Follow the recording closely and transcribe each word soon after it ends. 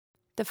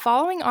The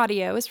following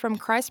audio is from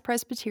Christ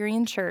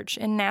Presbyterian Church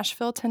in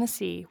Nashville,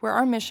 Tennessee, where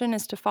our mission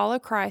is to follow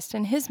Christ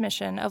in his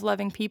mission of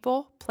loving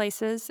people,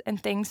 places,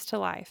 and things to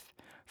life.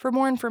 For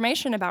more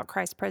information about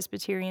Christ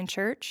Presbyterian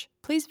Church,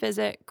 please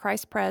visit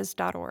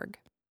christpres.org.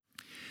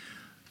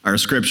 Our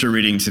scripture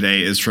reading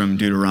today is from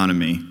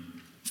Deuteronomy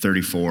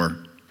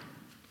 34,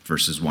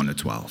 verses 1 to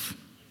 12.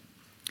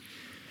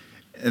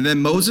 And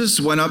then Moses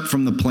went up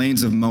from the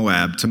plains of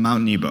Moab to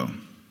Mount Nebo,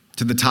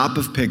 to the top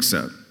of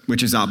Pisgah,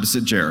 which is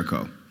opposite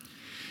Jericho.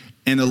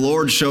 And the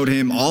Lord showed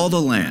him all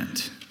the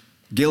land,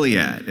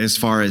 Gilead as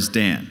far as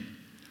Dan,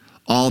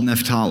 all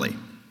Naphtali,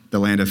 the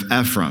land of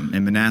Ephraim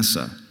and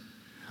Manasseh,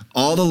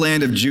 all the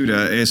land of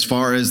Judah as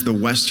far as the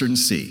western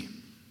sea,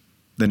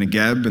 the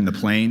Negeb and the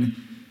plain,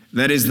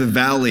 that is the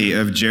valley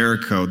of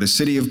Jericho, the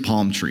city of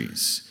palm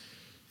trees,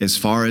 as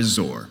far as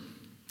Zor.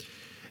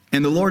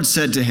 And the Lord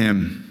said to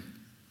him,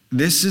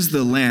 "This is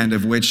the land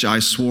of which I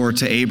swore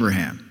to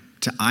Abraham,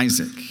 to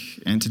Isaac,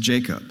 and to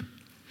Jacob.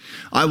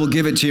 I will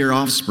give it to your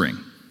offspring.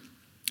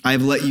 I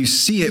have let you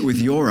see it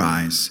with your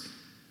eyes,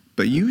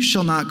 but you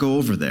shall not go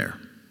over there."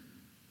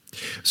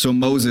 So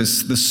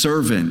Moses, the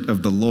servant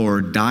of the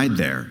Lord, died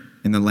there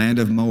in the land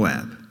of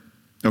Moab,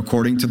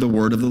 according to the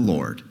word of the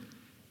Lord.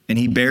 And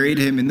he buried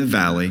him in the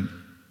valley,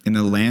 in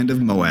the land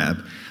of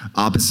Moab,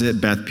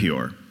 opposite Beth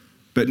Peor.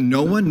 But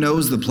no one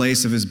knows the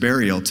place of his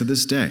burial to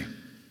this day.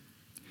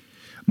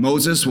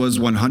 Moses was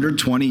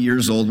 120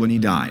 years old when he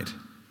died.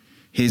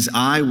 His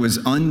eye was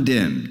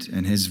undimmed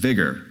and his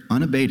vigor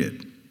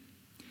unabated.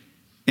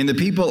 And the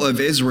people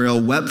of Israel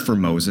wept for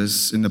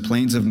Moses in the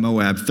plains of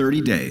Moab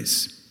 30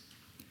 days.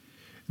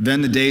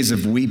 Then the days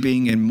of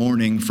weeping and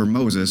mourning for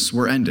Moses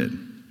were ended.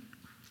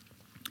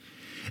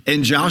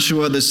 And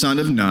Joshua the son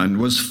of Nun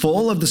was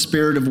full of the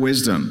spirit of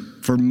wisdom,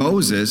 for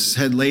Moses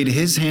had laid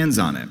his hands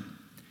on him.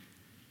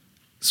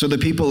 So the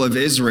people of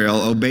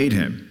Israel obeyed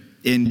him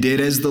and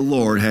did as the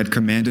Lord had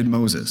commanded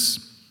Moses.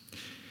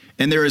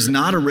 And there has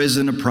not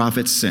arisen a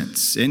prophet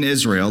since in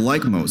Israel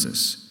like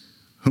Moses,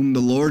 whom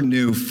the Lord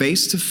knew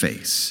face to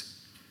face,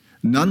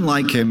 none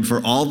like him for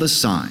all the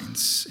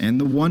signs and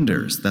the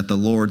wonders that the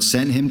Lord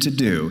sent him to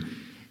do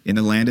in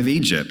the land of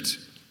Egypt,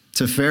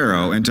 to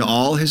Pharaoh and to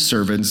all his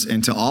servants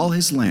and to all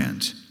his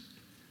land,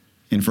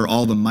 and for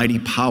all the mighty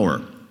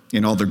power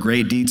and all the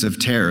great deeds of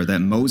terror that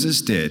Moses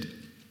did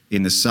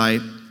in the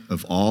sight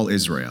of all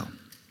Israel.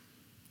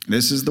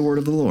 This is the word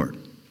of the Lord.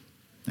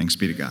 Thanks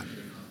be to God.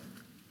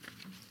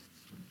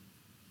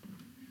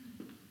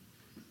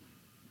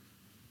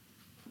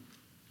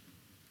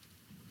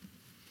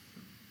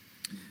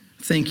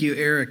 Thank you,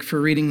 Eric, for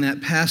reading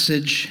that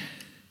passage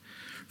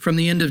from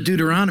the end of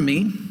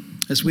Deuteronomy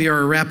as we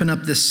are wrapping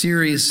up this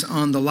series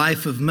on the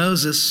life of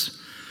Moses.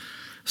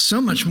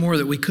 So much more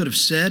that we could have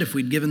said if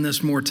we'd given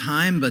this more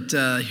time, but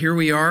here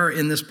we are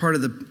in this part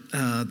of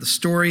the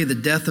story, the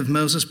death of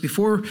Moses.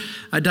 Before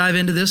I dive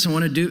into this,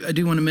 I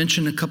do want to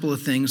mention a couple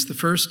of things. The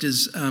first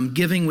is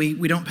giving.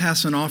 We don't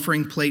pass an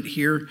offering plate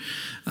here,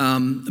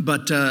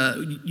 but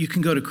you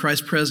can go to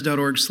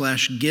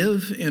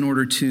christpres.org/give in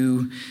order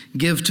to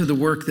give to the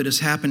work that is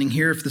happening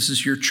here. If this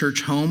is your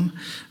church home,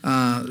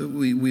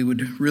 we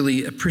would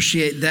really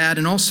appreciate that.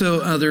 And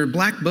also, there are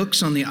black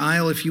books on the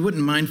aisle. If you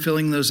wouldn't mind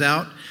filling those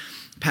out,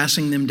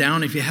 passing them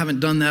down. If you haven't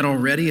done that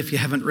already, if you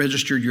haven't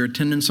registered your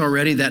attendance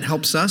already, that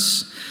helps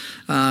us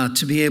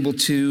to be able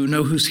to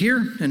know who's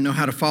here and know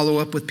how to follow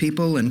up with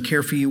people and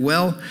care for you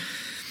well.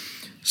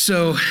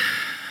 So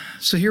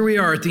here we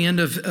are at the end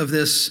of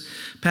this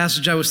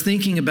passage. I was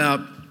thinking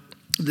about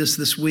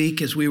this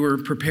week as we were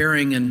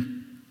preparing,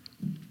 and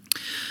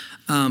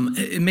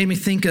it made me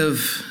think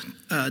of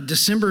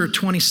December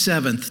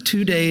 27th,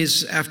 2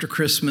 days after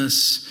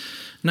Christmas,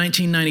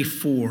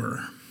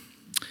 1994.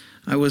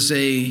 I was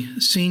a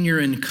senior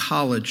in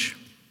college,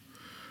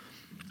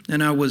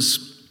 and I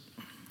was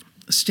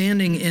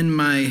standing in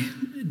my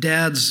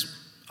dad's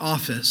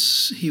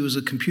office. He was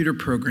a computer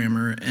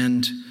programmer,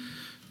 and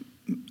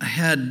I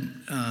had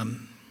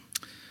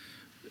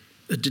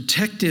a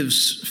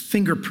detective's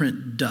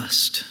fingerprint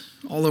dust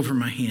all over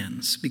my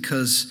hands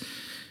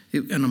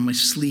and on my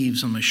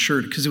sleeves, on my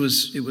shirt, because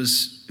it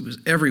was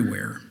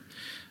everywhere.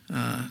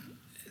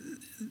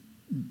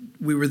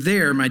 We were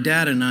there, my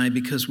dad and I,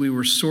 because we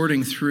were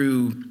sorting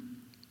through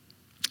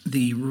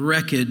the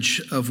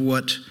wreckage of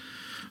what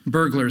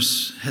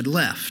burglars had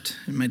left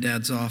in my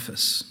dad's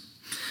office.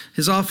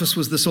 His office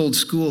was this old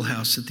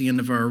schoolhouse at the end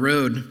of our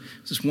road. It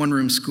was this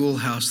one-room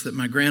schoolhouse that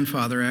my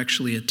grandfather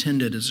actually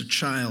attended as a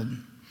child.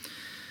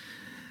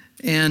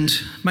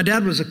 And my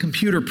dad was a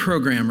computer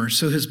programmer,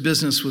 so his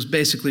business was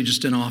basically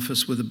just an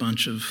office with a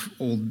bunch of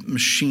old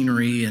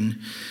machinery, and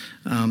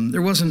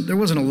there wasn't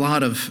a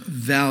lot of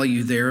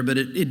value there, but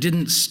it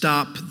didn't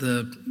stop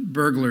the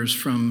burglars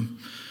from,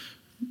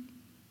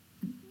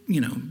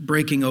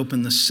 breaking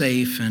open the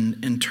safe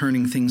and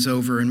turning things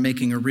over and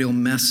making a real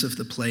mess of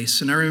the place.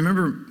 And I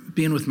remember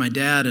being with my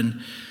dad and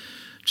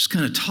just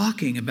kind of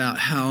talking about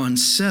how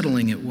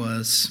unsettling it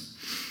was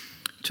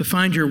to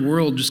find your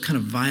world just kind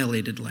of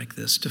violated like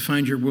this, to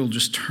find your world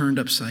just turned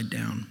upside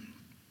down.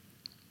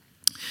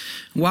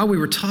 While we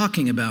were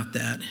talking about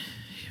that,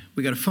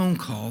 we got a phone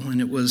call, and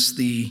it was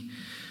the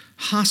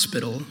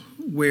hospital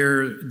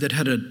that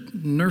had a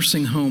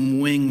nursing home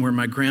wing where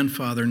my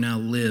grandfather now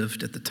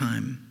lived at the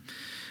time.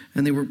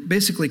 And they were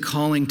basically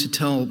calling to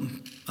tell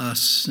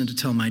us and to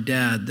tell my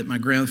dad that my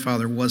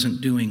grandfather wasn't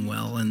doing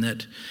well and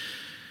that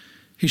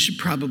he should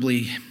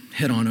probably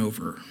head on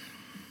over.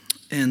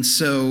 And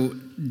so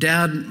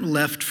Dad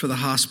left for the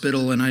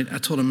hospital, and I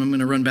told him I'm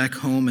going to run back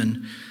home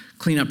and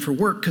clean up for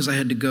work because I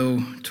had to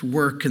go to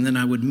work, and then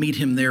I would meet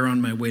him there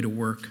on my way to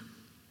work.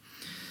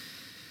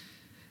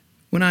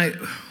 When I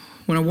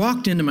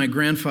walked into my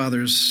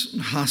grandfather's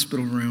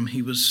hospital room,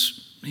 he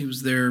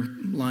was there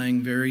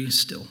lying very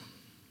still.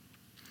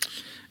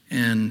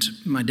 And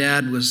my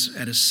dad was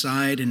at his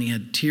side, and he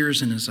had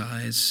tears in his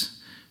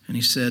eyes. And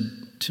he said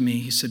to me,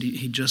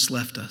 he just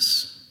left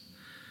us.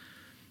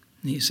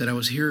 And he said, I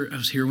was here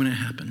when it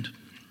happened.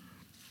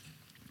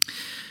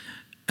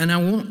 And I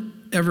won't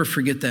ever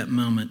forget that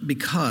moment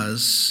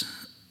because,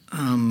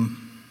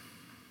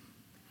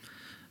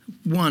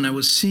 one, I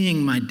was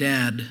seeing my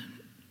dad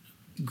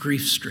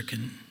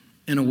grief-stricken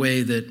in a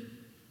way that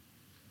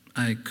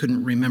I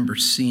couldn't remember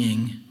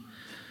seeing.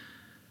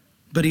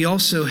 But he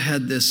also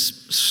had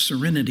this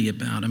serenity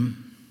about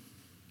him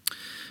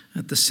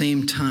at the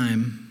same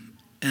time.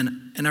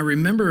 And I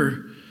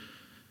remember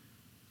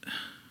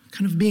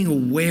kind of being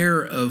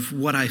aware of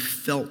what I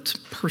felt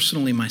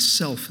personally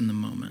myself in the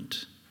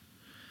moment.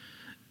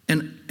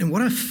 And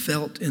what I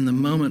felt in the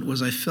moment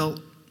was I felt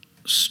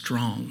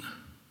strong.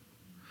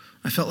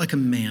 I felt like a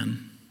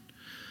man.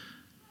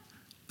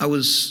 I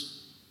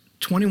was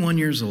 21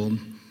 years old,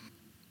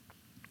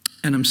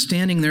 and I'm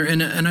standing there,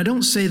 and I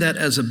don't say that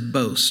as a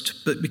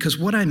boast, but because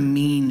what I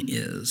mean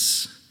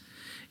is,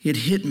 it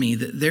hit me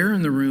that there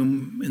in that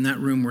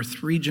room were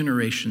 3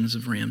 generations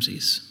of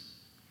Ramseys.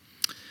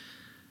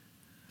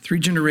 3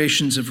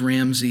 generations of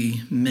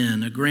Ramsey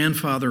men, a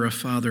grandfather, a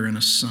father, and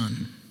a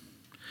son.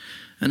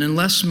 And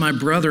unless my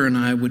brother and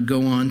I would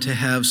go on to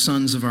have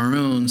sons of our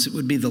own, it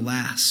would be the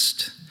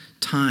last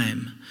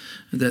time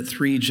that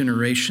 3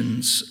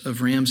 generations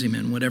of Ramsey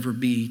men would ever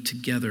be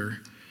together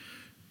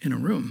in a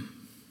room.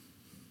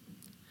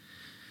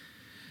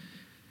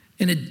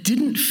 And it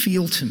didn't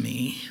feel to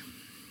me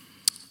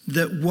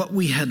that what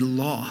we had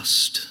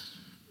lost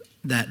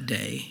that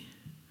day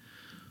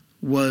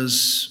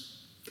was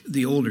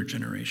the older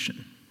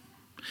generation.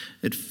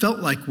 It felt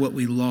like what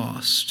we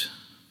lost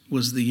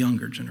was the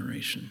younger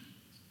generation.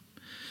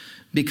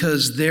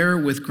 Because there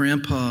with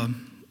Grandpa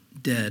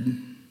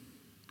dead,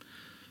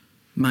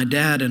 my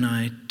dad and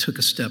I took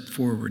a step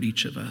forward,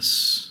 each of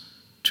us,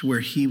 to where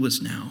he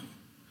was now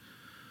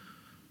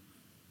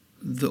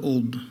the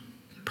old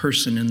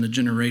person in the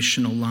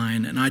generational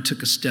line, and I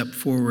took a step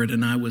forward,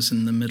 and I was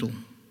in the middle.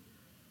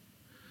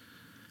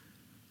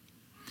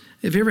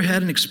 Have you ever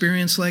had an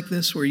experience like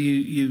this where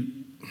you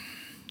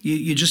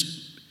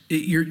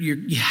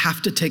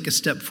have to take a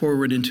step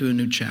forward into a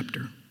new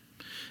chapter?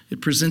 It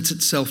presents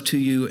itself to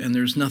you, and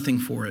there's nothing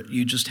for it.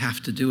 You just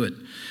have to do it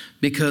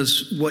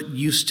because what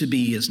used to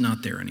be is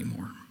not there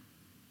anymore.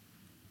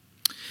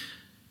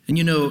 And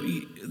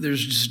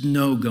there's just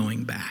no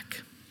going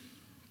back.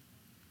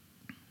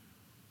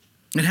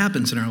 It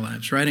happens in our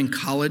lives, right? In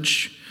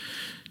college,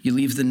 you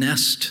leave the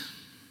nest,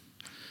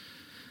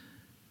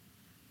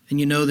 and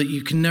you know that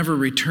you can never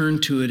return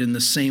to it in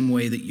the same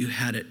way that you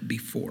had it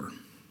before.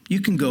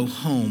 You can go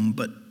home,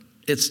 but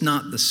it's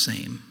not the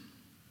same.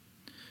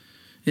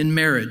 In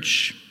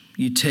marriage,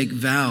 you take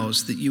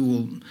vows that you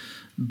will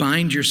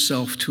bind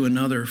yourself to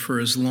another for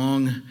as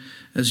long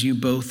as you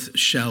both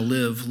shall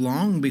live,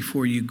 long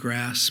before you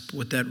grasp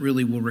what that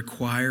really will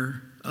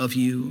require of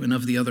you and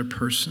of the other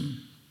person.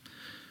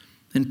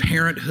 In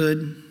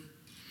parenthood,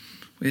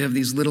 we have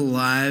these little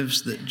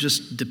lives that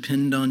just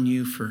depend on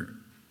you for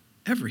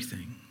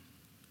everything,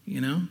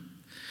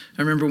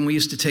 I remember when we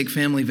used to take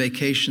family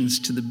vacations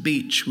to the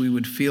beach, we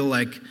would feel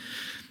like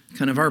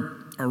kind of our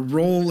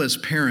role as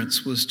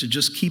parents was to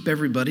just keep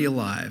everybody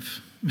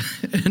alive.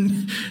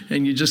 and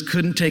you just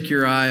couldn't take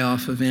your eye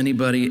off of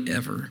anybody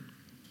ever.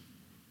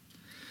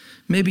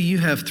 Maybe you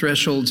have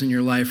thresholds in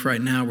your life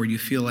right now where you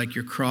feel like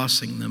you're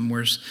crossing them,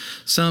 where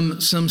some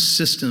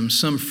system,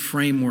 some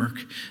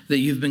framework that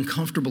you've been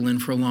comfortable in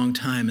for a long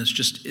time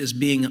is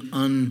being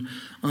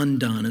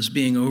undone, is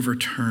being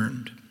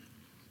overturned.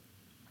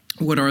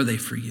 What are they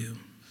for you?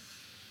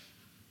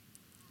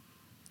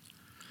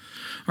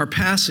 Our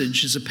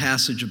passage is a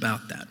passage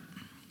about that.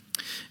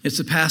 It's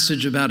a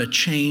passage about a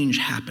change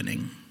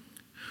happening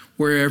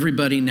where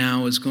everybody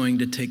now is going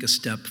to take a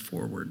step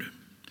forward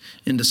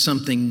into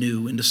something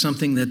new, into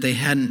something that they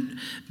hadn't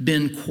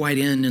been quite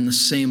in the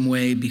same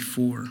way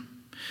before.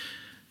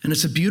 And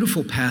it's a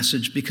beautiful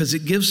passage because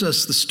it gives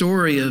us the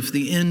story of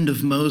the end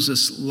of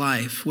Moses'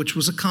 life, which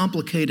was a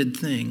complicated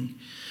thing.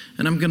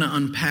 And I'm going to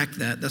unpack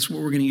that. That's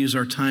what we're going to use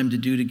our time to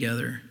do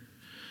together.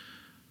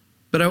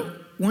 But I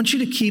want you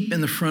to keep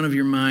in the front of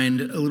your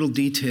mind a little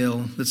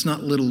detail that's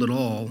not little at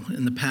all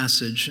in the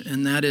passage,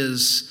 and that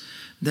is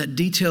that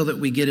detail that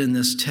we get in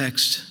this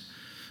text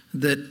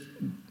that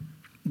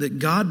that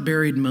God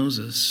buried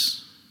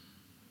Moses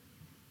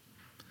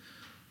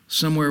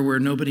somewhere where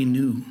nobody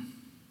knew.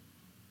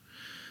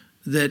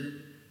 That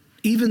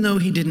even though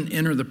he didn't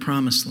enter the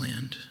promised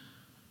land,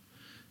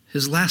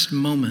 his last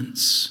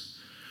moments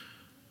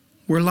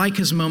were like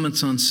his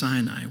moments on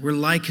Sinai. Were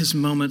like his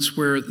moments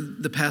where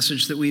the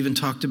passage that we even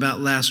talked about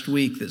last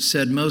week that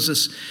said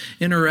Moses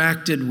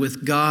interacted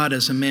with God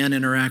as a man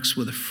interacts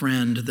with a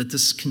friend, that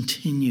this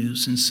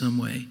continues in some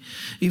way.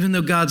 Even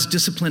though God's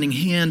disciplining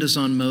hand is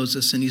on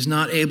Moses and he's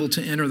not able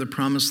to enter the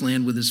promised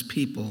land with his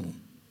people,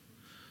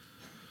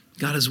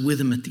 God is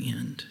with him at the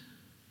end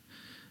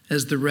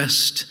as the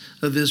rest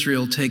of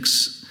Israel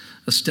takes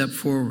a step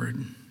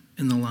forward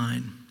in the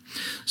line.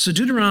 So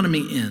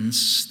Deuteronomy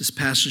ends, this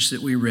passage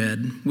that we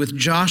read, with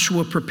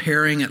Joshua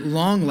preparing at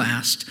long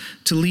last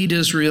to lead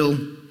Israel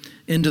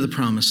into the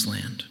promised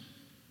land.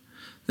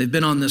 They've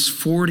been on this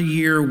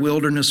 40-year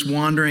wilderness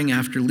wandering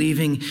after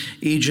leaving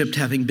Egypt,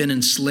 having been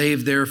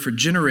enslaved there for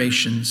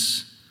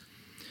generations.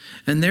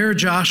 And there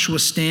Joshua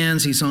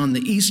stands. He's on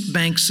the east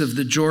banks of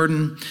the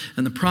Jordan,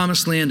 and the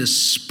promised land is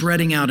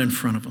spreading out in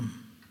front of him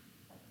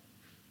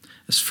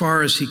as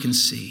far as he can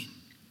see.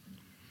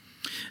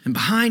 And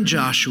behind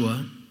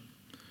Joshua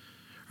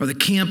are the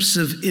camps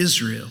of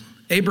Israel,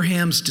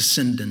 Abraham's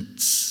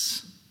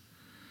descendants,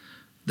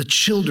 the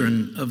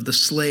children of the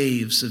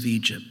slaves of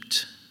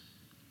Egypt.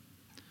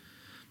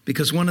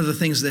 Because one of the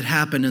things that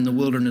happened in the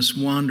wilderness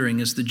wandering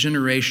is the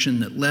generation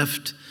that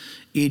left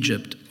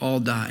Egypt all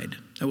died.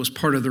 That was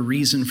part of the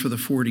reason for the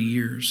 40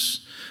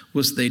 years,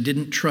 was they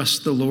didn't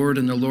trust the Lord,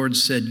 and the Lord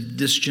said,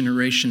 this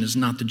generation is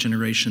not the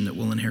generation that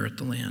will inherit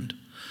the land.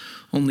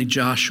 Only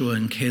Joshua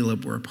and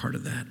Caleb were a part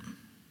of that.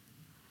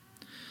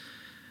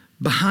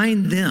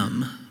 Behind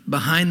them,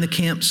 behind the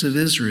camps of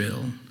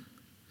Israel,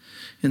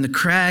 in the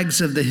crags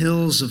of the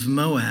hills of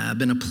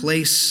Moab, in a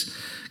place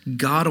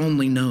God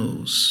only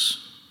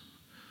knows,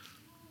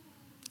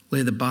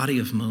 lay the body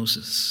of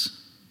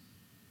Moses,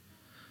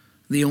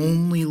 the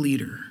only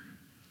leader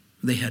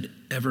they had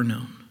ever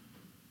known.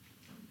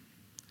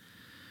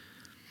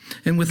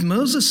 And with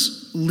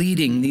Moses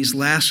leading these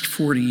last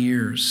 40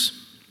 years,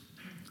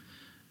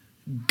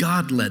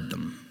 God led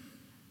them.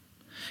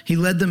 He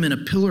led them in a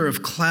pillar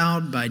of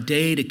cloud by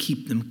day to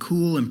keep them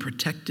cool and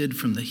protected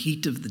from the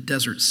heat of the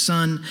desert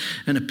sun,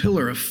 and a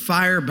pillar of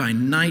fire by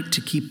night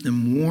to keep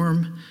them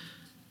warm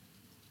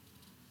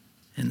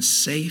and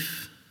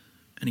safe.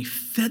 And he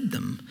fed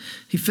them.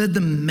 He fed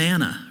them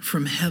manna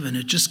from heaven.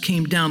 It just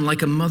came down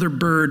like a mother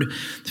bird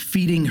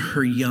feeding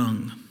her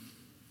young.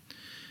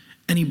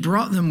 And he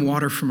brought them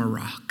water from a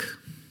rock.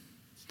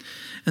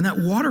 And that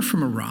water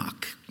from a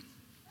rock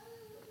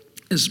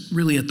is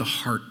really at the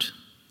heart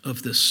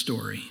of this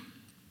story.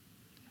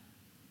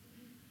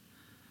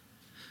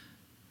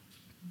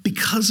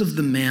 Because of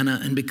the manna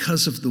and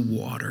because of the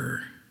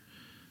water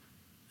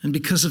and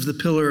because of the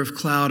pillar of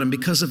cloud and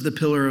because of the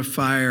pillar of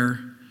fire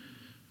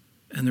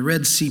and the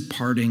Red Sea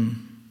parting,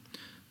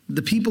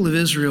 the people of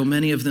Israel,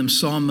 many of them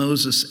saw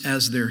Moses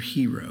as their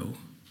hero.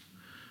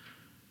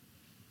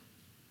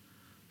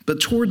 But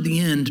toward the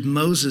end,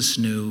 Moses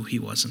knew he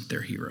wasn't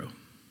their hero.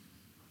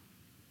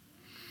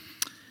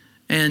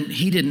 And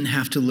he didn't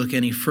have to look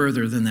any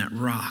further than that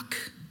rock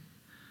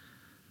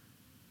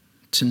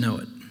to know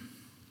it,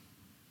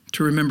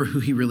 to remember who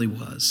he really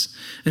was.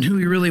 And who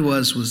he really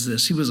was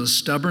this. He was a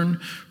stubborn,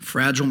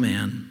 fragile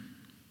man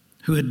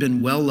who had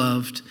been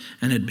well-loved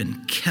and had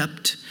been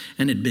kept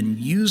and had been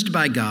used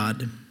by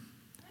God,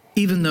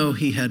 even though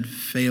he had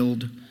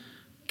failed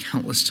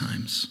countless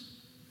times.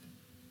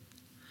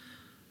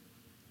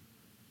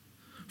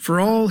 For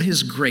all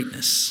his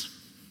greatness,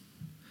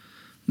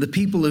 the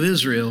people of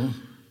Israel,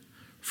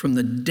 from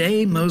the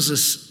day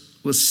Moses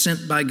was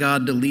sent by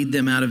God to lead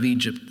them out of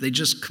Egypt, they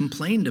just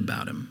complained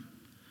about him.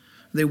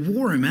 They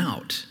wore him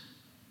out.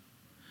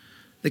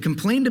 They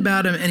complained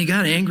about him, and he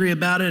got angry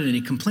about it, and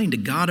he complained to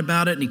God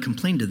about it, and he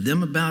complained to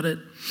them about it.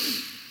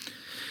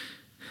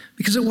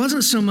 Because it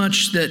wasn't so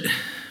much that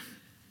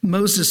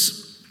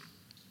Moses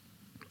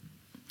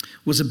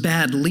was a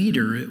bad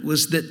leader. It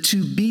was that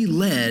to be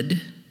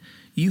led,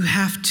 you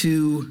have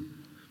to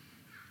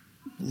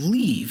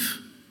leave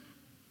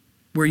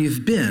where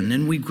you've been,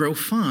 and we grow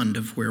fond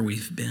of where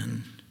we've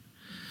been,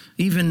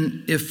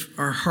 even if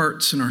our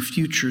hearts and our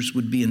futures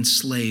would be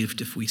enslaved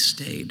if we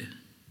stayed.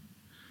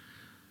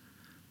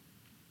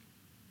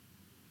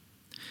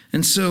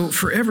 And so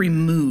for every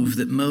move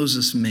that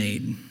Moses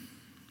made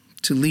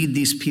to lead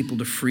these people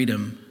to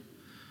freedom,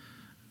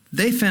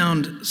 they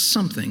found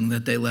something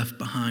that they left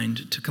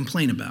behind to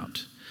complain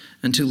about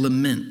and to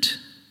lament.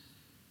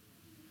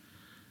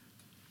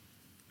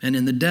 And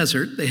in the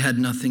desert, they had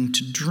nothing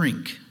to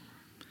drink.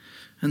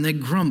 And they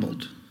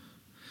grumbled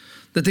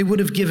that they would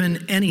have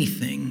given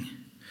anything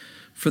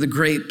for the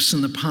grapes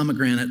and the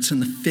pomegranates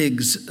and the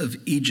figs of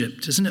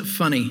Egypt. Isn't it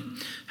funny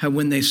how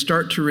when they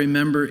start to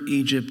remember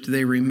Egypt,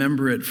 they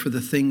remember it for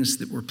the things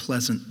that were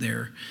pleasant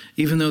there,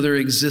 even though their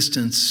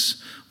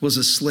existence was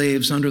as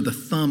slaves under the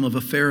thumb of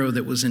a Pharaoh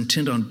that was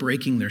intent on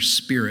breaking their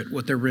spirit.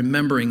 What they're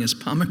remembering is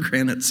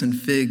pomegranates and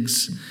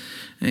figs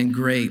and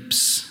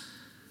grapes.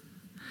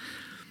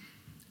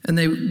 And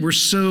they were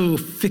so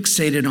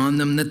fixated on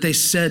them that they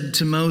said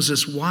to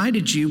Moses, "Why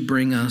did you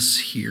bring us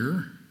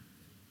here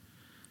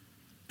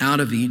out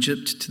of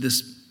Egypt to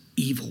this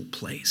evil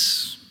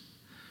place?"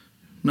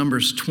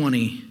 Numbers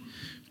 20,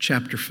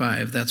 chapter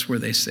 5, that's where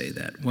they say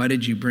that. Why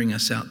did you bring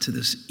us out to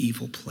this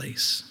evil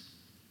place?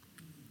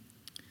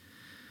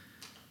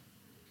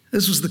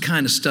 This was the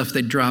kind of stuff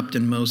they dropped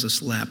in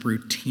Moses' lap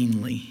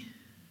routinely.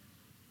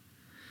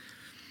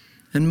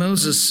 And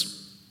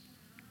Moses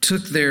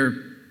took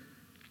their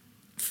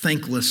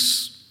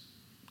thankless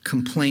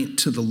complaint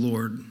to the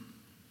Lord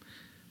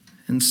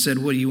and said,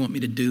 "What do you want me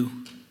to do?"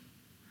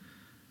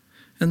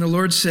 And the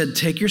Lord said,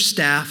 "Take your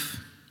staff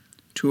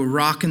to a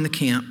rock in the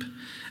camp,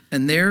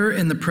 and there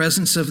in the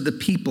presence of the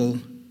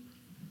people,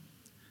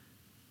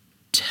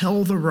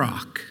 tell the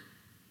rock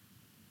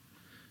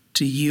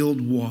to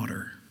yield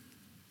water,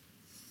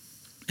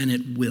 and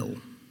it will."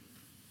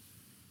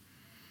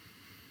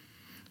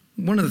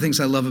 One of the things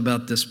I love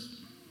about this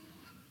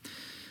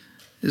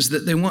is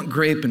that they want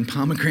grape and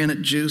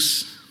pomegranate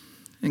juice,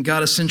 and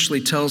God essentially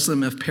tells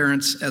them, as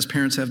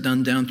parents have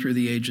done down through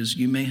the ages,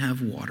 you may have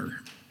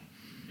water.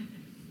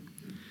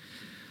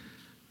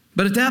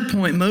 But at that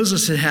point,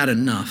 Moses had had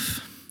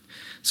enough.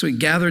 So he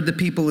gathered the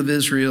people of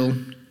Israel,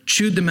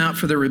 chewed them out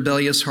for their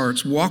rebellious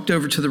hearts, walked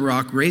over to the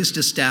rock, raised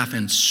his staff,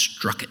 and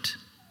struck it.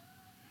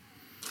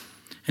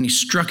 And he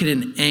struck it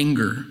in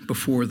anger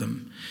before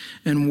them,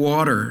 and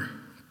water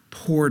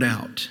poured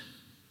out.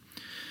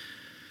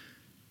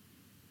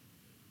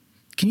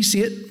 Can you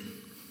see it?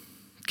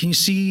 Can you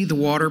see the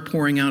water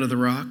pouring out of the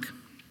rock?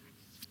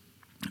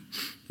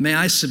 May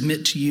I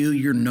submit to you,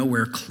 you're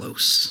nowhere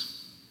close.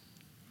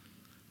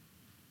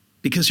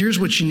 Because here's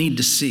what you need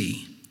to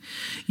see.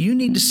 You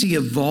need to see a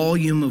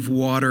volume of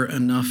water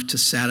enough to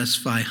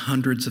satisfy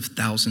hundreds of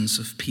thousands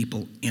of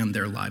people and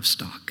their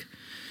livestock.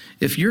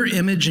 If your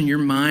image in your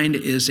mind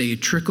is a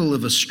trickle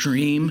of a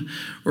stream,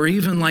 or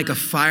even like a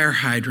fire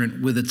hydrant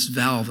with its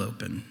valve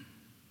open,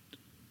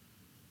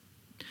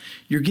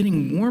 you're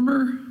getting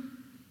warmer.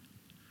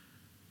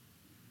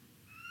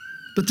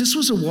 But this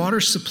was a water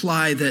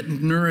supply that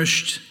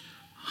nourished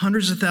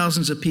hundreds of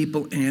thousands of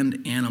people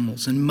and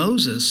animals. And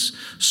Moses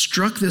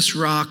struck this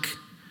rock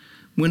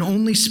when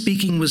only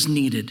speaking was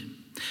needed.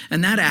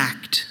 And that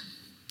act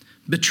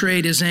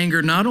betrayed his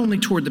anger not only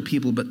toward the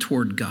people, but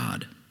toward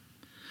God,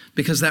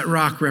 because that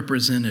rock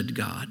represented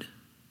God.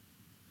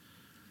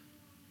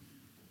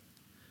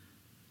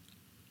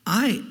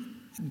 I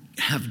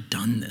have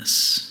done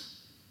this.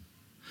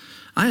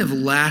 I have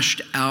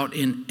lashed out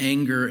in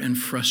anger and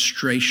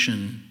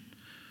frustration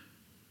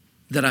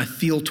that I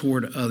feel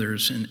toward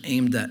others and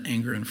aimed that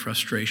anger and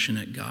frustration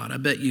at God. I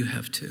bet you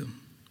have too.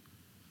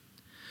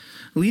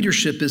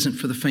 Leadership isn't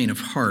for the faint of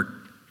heart.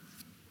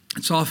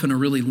 It's often a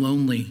really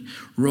lonely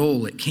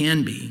role. It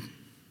can be.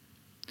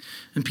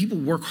 And people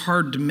work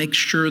hard to make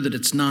sure that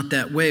it's not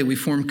that way. We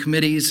form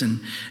committees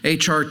and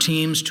HR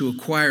teams to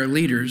acquire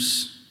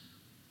leaders.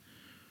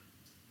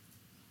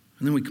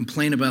 And then we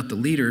complain about the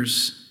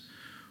leaders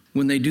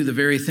when they do the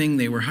very thing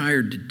they were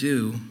hired to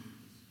do.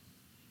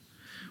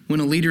 When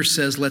a leader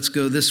says, let's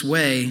go this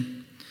way,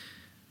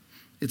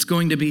 it's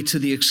going to be to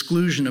the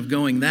exclusion of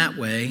going that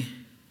way.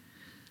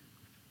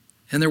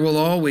 And there will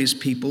always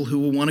people who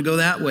will want to go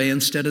that way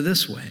instead of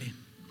this way.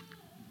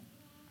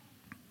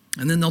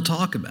 And then they'll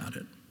talk about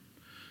it.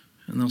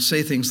 And they'll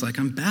say things like,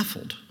 I'm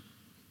baffled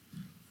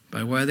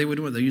by why they would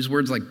do it. They use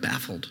words like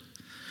baffled,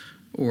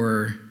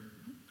 or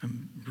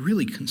I'm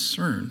really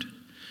concerned,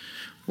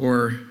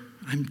 or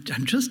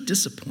I'm just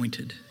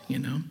disappointed,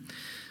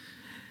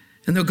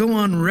 And they'll go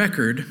on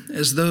record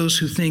as those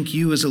who think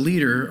you as a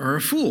leader are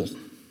a fool.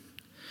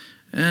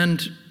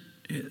 And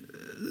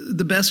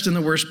the best and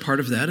the worst part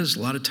of that is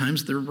a lot of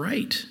times they're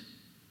right.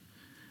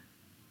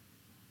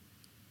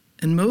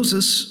 And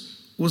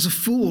Moses was a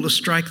fool to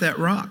strike that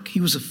rock. He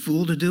was a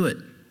fool to do it.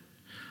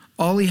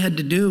 All he had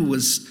to do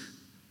was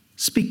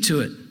speak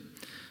to it,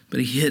 but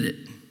he hid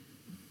it.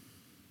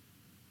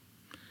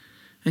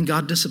 And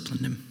God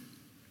disciplined him.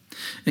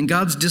 And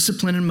God's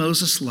discipline in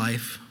Moses'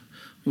 life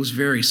was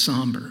very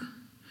somber.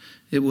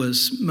 It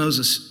was,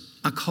 Moses,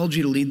 I called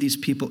you to lead these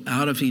people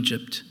out of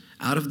Egypt,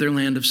 out of their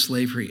land of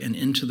slavery and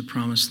into the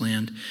promised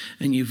land.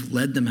 And you've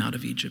led them out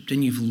of Egypt,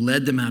 and you've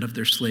led them out of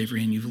their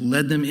slavery, and you've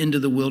led them into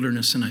the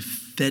wilderness, and I've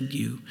fed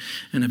you,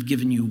 and I've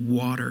given you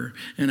water,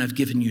 and I've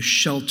given you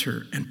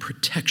shelter and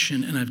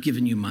protection, and I've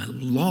given you my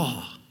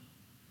law.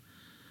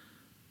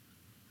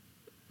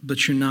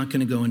 But you're not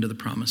going to go into the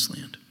promised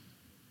land.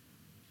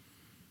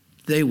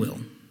 They will,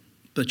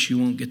 but you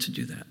won't get to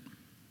do that.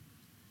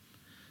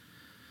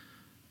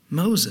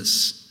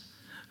 Moses,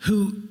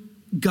 who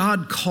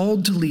God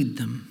called to lead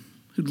them,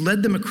 who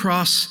led them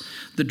across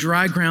the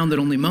dry ground that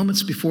only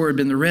moments before had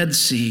been the Red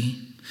Sea,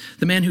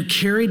 the man who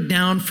carried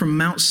down from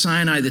Mount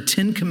Sinai the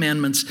 10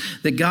 Commandments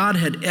that God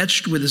had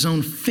etched with his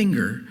own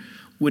finger,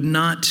 would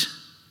not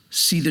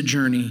see the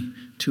journey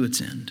to its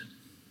end.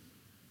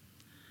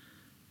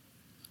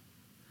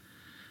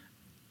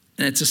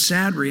 And it's a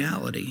sad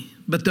reality.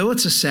 But though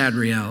it's a sad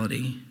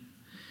reality,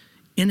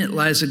 in it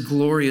lies a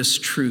glorious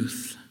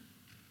truth.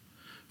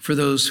 for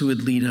those who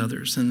would lead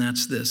others, and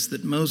that's this,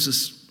 that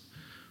Moses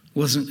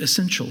wasn't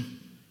essential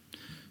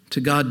to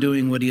God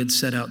doing what he had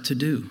set out to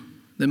do,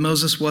 that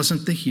Moses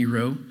wasn't the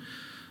hero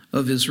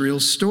of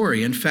Israel's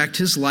story. In fact,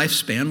 his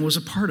lifespan was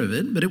a part of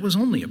it, but it was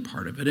only a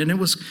part of it, and it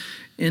was,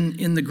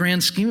 in the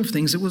grand scheme of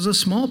things, it was a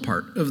small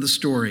part of the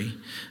story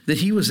that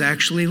he was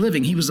actually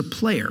living. He was a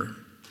player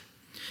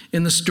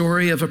in the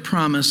story of a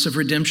promise of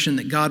redemption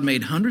that God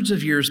made hundreds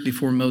of years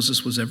before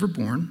Moses was ever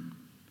born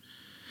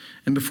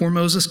and before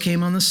Moses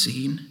came on the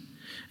scene.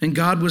 And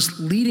God was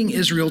leading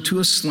Israel to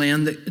a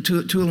land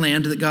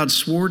that God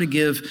swore to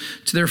give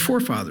to their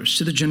forefathers,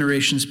 to the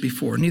generations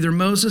before. Neither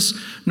Moses,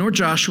 nor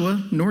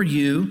Joshua, nor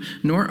you,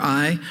 nor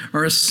I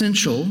are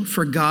essential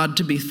for God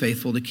to be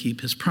faithful to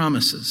keep his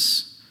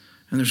promises.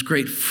 And there's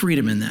great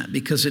freedom in that,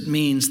 because it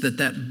means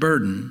that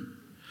burden,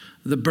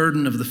 the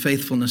burden of the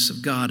faithfulness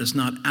of God, is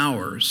not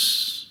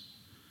ours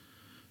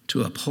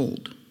to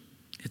uphold.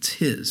 It's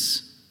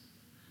his.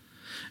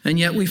 And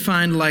yet we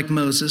find, like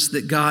Moses,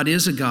 that God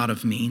is a God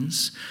of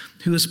means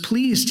who is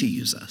pleased to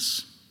use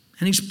us.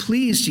 And he's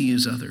pleased to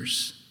use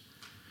others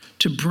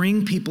to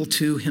bring people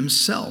to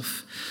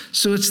himself.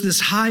 So it's this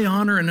high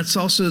honor, and it's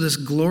also this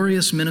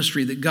glorious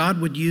ministry that God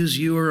would use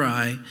you or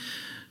I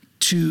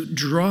to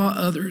draw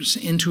others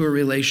into a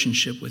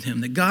relationship with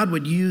him, that God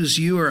would use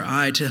you or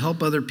I to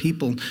help other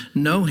people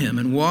know him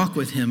and walk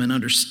with him and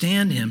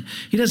understand him.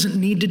 He doesn't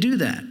need to do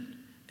that,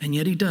 and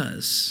yet he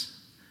does.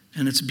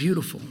 And it's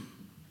beautiful.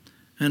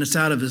 And it's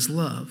out of his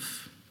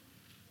love.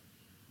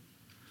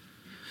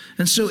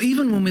 And so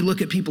even when we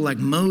look at people like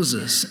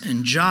Moses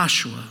and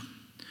Joshua,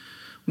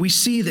 we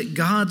see that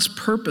God's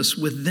purpose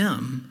with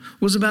them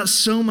was about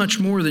so much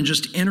more than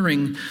just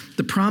entering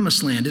the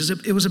promised land.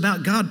 It was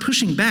about God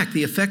pushing back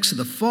the effects of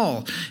the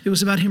fall. It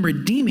was about him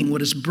redeeming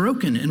what is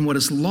broken and what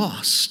is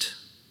lost.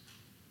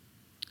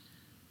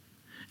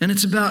 And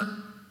it's about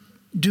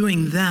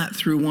doing that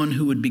through one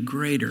who would be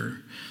greater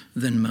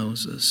than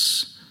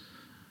Moses,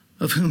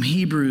 of whom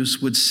Hebrews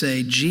would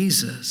say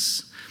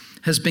Jesus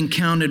has been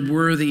counted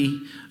worthy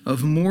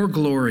of more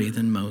glory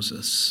than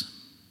Moses,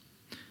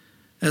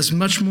 as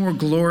much more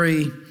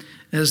glory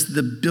as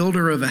the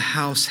builder of a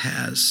house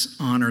has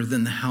honor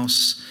than the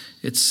house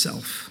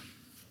itself.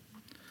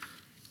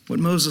 What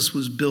Moses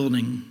was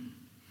building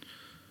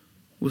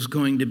was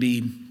going to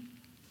be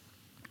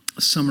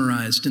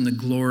summarized in the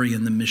glory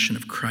and the mission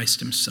of Christ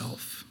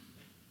himself.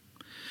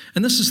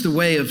 And this is the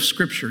way of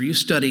Scripture. You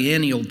study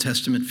any Old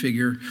Testament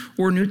figure,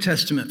 or New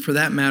Testament for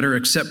that matter,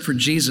 except for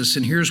Jesus,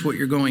 and here's what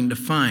you're going to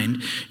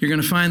find. You're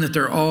going to find that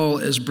they're all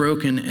as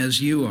broken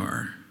as you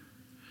are.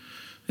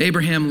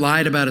 Abraham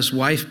lied about his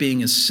wife being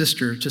his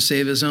sister to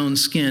save his own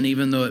skin,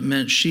 even though it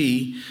meant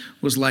she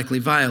was likely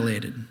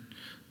violated.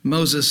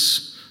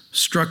 Moses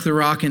struck the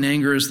rock in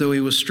anger as though he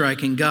was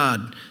striking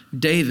God.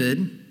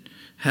 David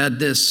had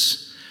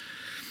this,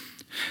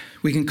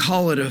 we can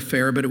call it an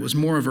affair, but it was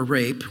more of a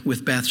rape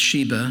with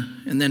Bathsheba,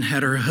 and then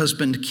had her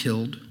husband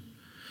killed.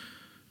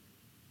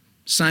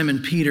 Simon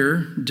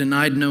Peter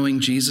denied knowing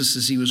Jesus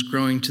as he was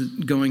going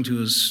to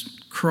his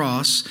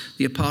cross.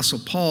 The Apostle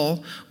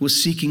Paul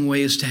was seeking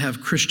ways to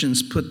have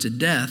Christians put to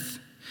death.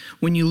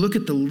 When you look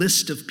at the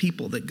list of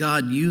people that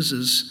God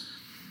uses,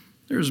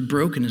 they're as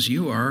broken as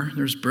you are.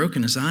 They're as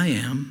broken as I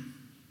am.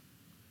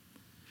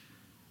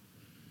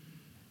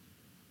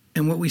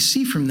 And what we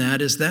see from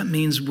that is that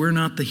means we're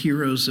not the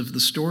heroes of the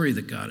story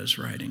that God is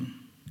writing.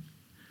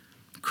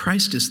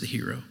 Christ is the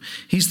hero.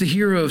 He's the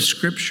hero of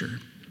Scripture.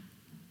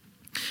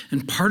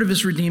 And part of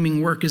his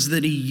redeeming work is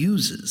that he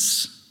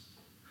uses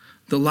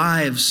the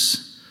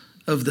lives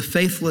of the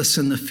faithless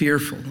and the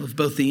fearful, of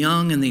both the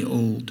young and the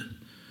old,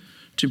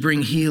 to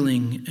bring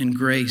healing and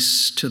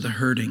grace to the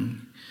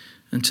hurting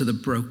and to the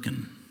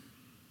broken.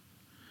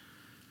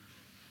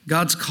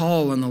 God's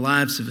call on the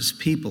lives of his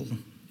people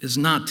is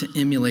not to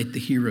emulate the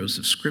heroes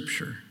of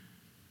Scripture.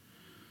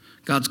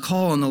 God's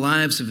call on the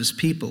lives of his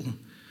people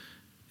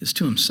is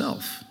to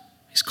himself.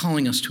 He's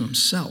calling us to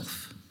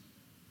himself.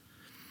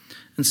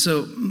 And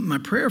so my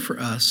prayer for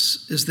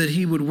us is that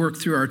he would work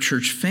through our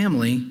church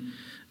family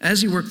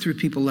as he worked through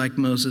people like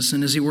Moses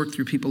and as he worked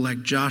through people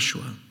like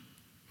Joshua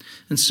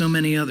and so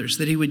many others,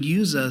 that he would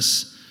use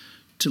us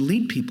to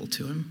lead people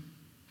to him,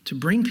 to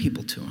bring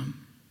people to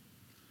him,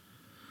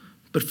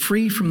 but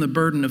free from the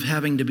burden of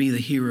having to be the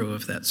hero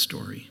of that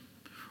story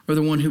or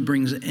the one who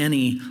brings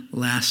any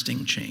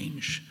lasting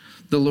change.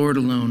 The Lord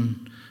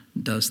alone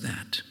does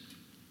that.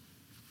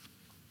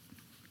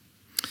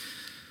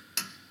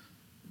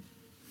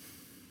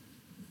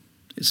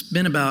 It's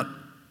been about,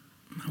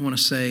 I want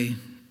to say,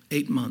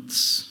 8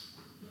 months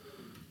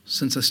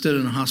since I stood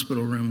in a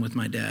hospital room with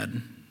my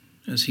dad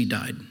as he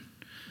died.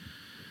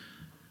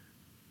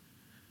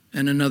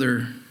 And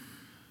another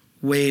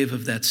wave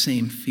of that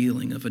same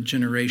feeling of a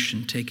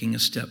generation taking a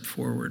step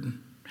forward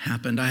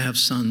happened. I have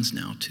sons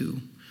now,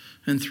 2,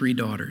 and 3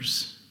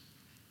 daughters.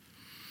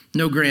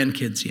 No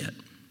grandkids yet.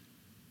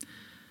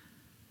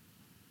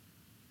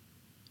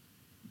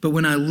 But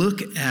when I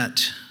look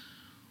at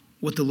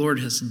what the Lord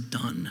has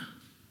done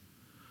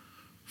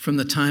from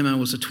the time I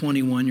was a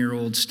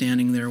 21-year-old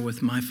standing there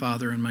with my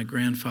father and my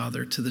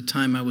grandfather to the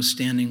time I was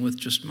standing with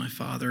just my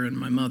father and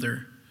my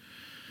mother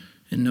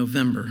in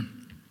November.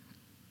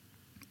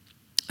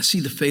 I see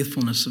the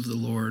faithfulness of the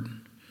Lord,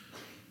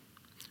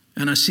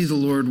 and I see the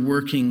Lord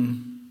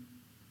working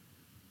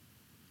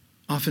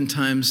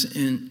oftentimes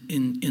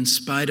in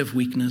spite of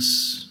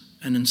weakness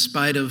and in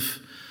spite of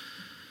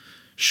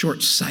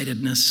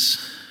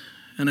short-sightedness.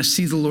 And I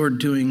see the Lord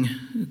doing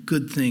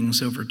good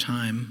things over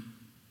time.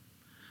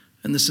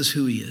 And this is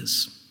who he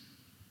is.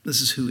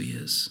 This is who he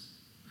is.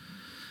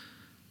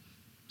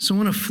 So I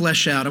want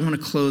to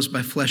close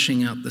by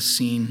fleshing out the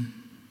scene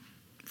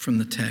from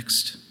the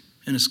text.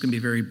 And it's going to be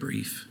very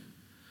brief.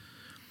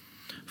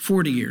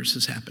 40 years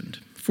has happened.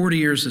 40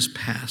 years has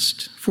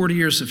passed. 40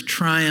 years of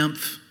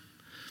triumph,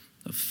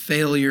 of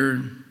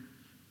failure,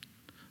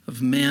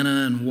 of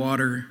manna and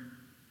water,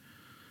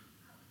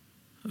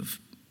 of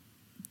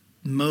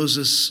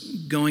Moses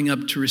going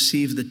up to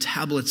receive the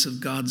tablets of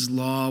God's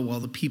law while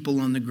the people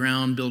on the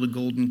ground build a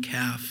golden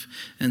calf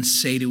and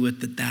say to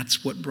it that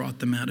that's what brought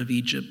them out of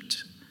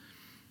Egypt.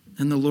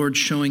 And the Lord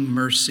showing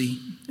mercy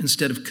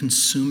instead of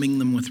consuming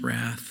them with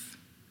wrath.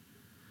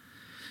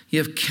 You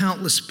have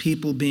countless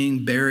people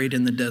being buried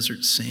in the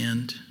desert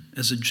sand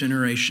as a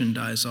generation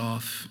dies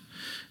off,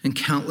 and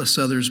countless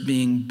others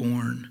being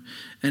born.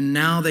 And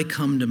now they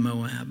come to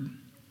Moab,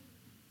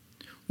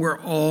 where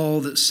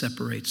all that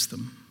separates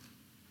them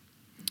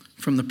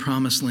from the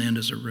promised land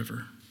is a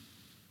river.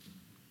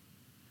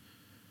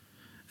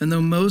 And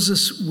though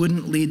Moses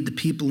wouldn't lead the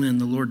people in,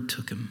 the Lord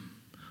took him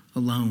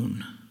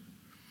alone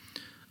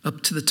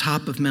up to the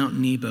top of Mount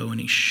Nebo,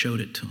 and he showed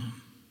it to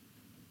him.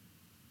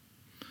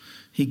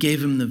 He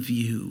gave him the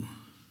view.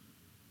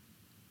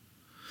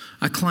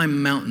 I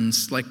climb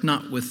mountains, like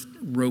not with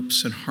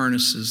ropes and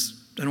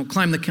harnesses. I don't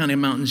climb the kind of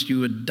mountains you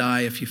would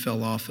die if you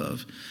fell off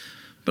of.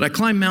 But I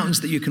climb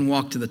mountains that you can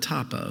walk to the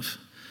top of.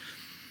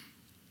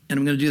 And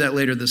I'm going to do that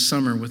later this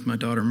summer with my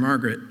daughter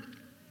Margaret.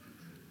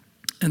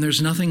 And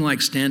there's nothing like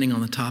standing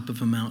on the top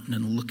of a mountain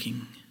and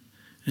looking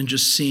and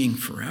just seeing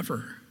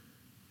forever.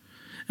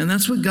 And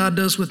that's what God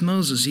does with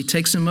Moses. He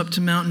takes him up to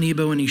Mount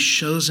Nebo and he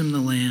shows him the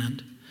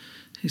land.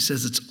 He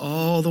says it's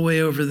all the way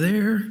over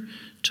there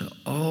to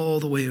all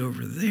the way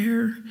over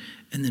there,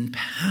 and then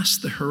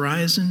past the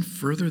horizon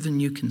further than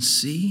you can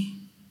see.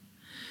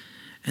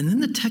 And then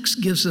the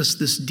text gives us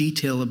this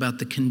detail about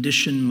the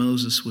condition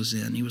Moses was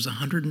in. He was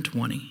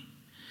 120.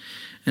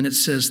 And it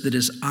says that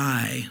his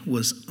eye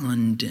was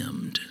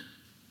undimmed.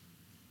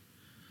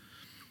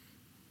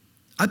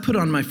 I put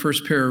on my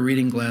first pair of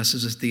reading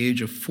glasses at the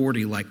age of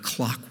 40 like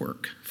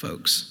clockwork,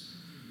 folks.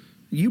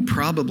 You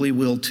probably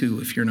will too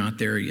if you're not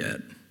there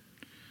yet.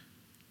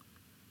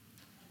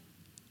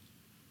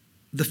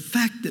 The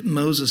fact that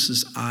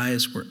Moses'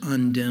 eyes were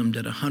undimmed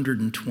at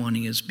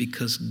 120 is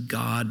because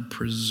God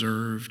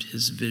preserved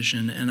his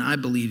vision, and I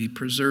believe he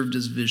preserved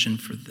his vision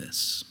for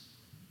this,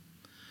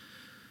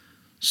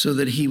 so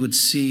that he would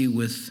see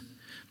with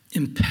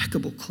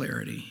impeccable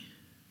clarity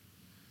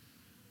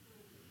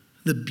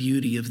the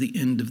beauty of the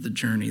end of the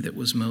journey that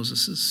was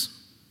Moses's.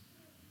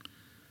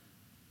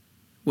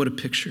 What a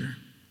picture.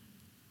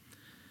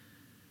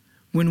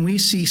 When we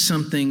see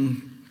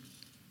something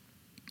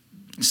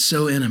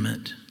so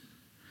intimate,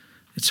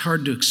 it's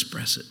hard to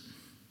express it.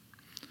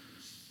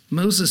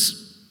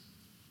 Moses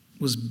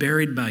was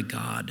buried by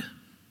God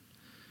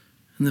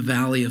in the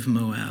valley of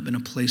Moab, in a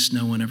place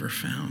no one ever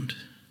found.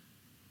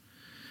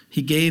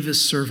 He gave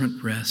his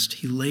servant rest.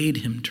 He laid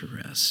him to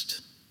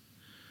rest.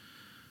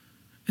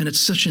 And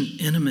it's such an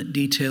intimate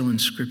detail in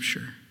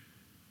Scripture.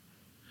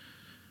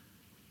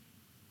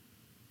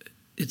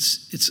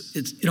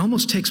 It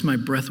almost takes my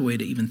breath away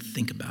to even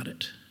think about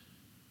it.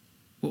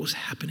 What was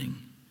happening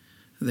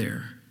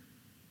there?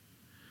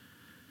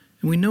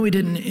 And we know he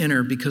didn't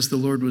enter because the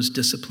Lord was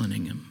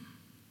disciplining him.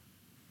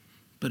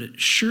 But it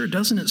sure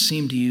doesn't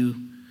seem to you,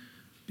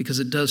 because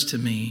it does to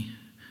me,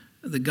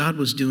 that God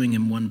was doing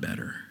him one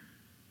better.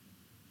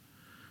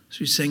 So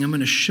he's saying, I'm going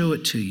to show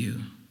it to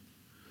you,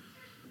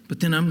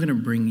 but then I'm going to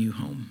bring you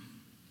home.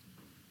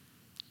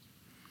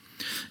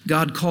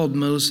 God called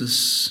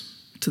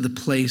Moses to the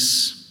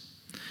place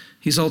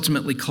he's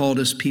ultimately called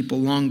his people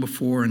long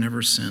before and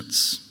ever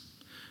since.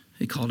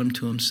 He called him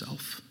to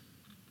himself.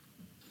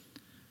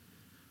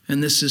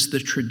 And this is the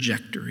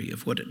trajectory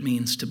of what it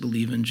means to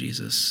believe in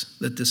Jesus,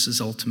 that this is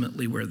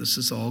ultimately where this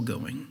is all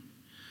going,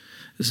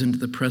 is into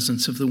the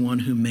presence of the one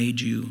who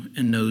made you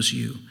and knows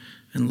you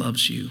and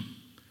loves you.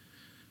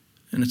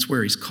 And it's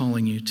where he's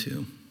calling you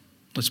to.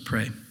 Let's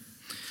pray.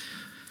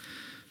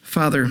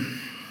 Father,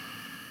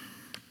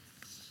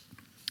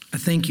 I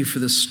thank you for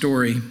this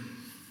story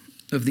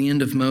of the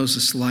end of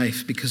Moses'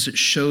 life, because it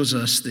shows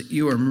us that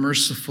you are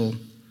merciful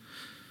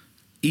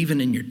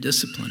even in your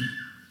discipline.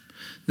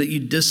 That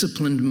you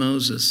disciplined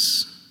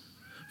Moses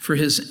for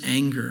his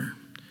anger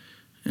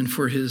and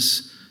for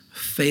his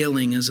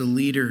failing as a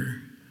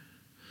leader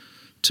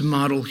to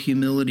model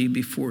humility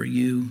before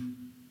you.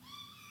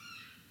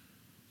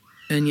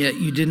 And yet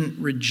you didn't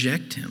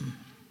reject him.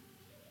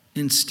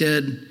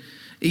 Instead,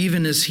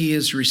 even as he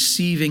is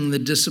receiving the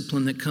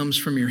discipline that comes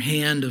from your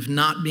hand of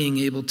not being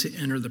able to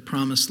enter the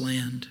promised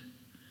land.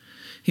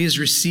 He is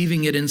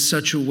receiving it in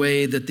such a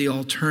way that the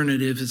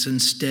alternative is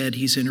instead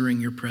he's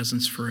entering your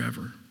presence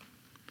forever.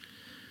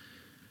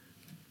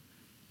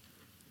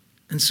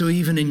 And so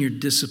even in your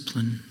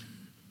discipline,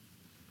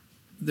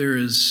 there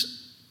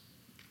is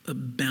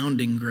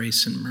abounding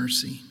grace and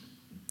mercy.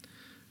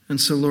 And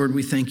so, Lord,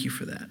 we thank you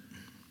for that.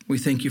 We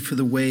thank you for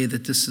the way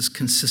that this is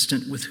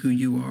consistent with who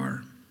you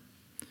are.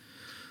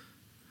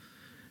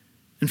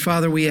 And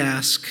Father, we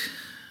ask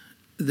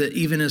that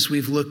even as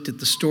we've looked at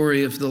the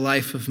story of the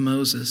life of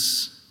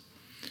Moses,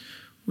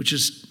 which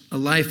is a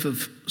life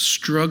of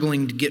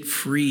struggling to get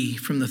free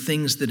from the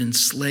things that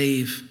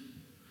enslave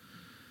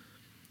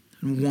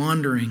and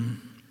wandering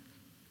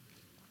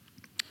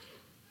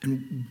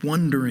and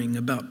wondering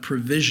about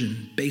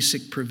provision,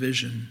 basic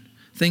provision,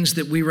 things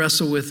that we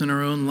wrestle with in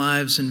our own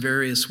lives in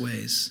various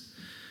ways,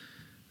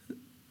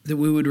 that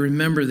we would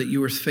remember that you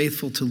were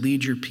faithful to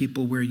lead your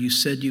people where you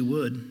said you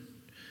would,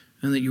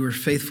 and that you were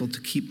faithful to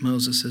keep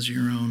Moses as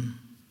your own.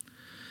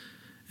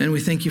 And we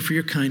thank you for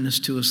your kindness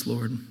to us,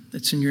 Lord.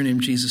 It's in your name,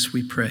 Jesus,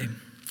 we pray.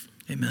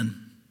 Amen.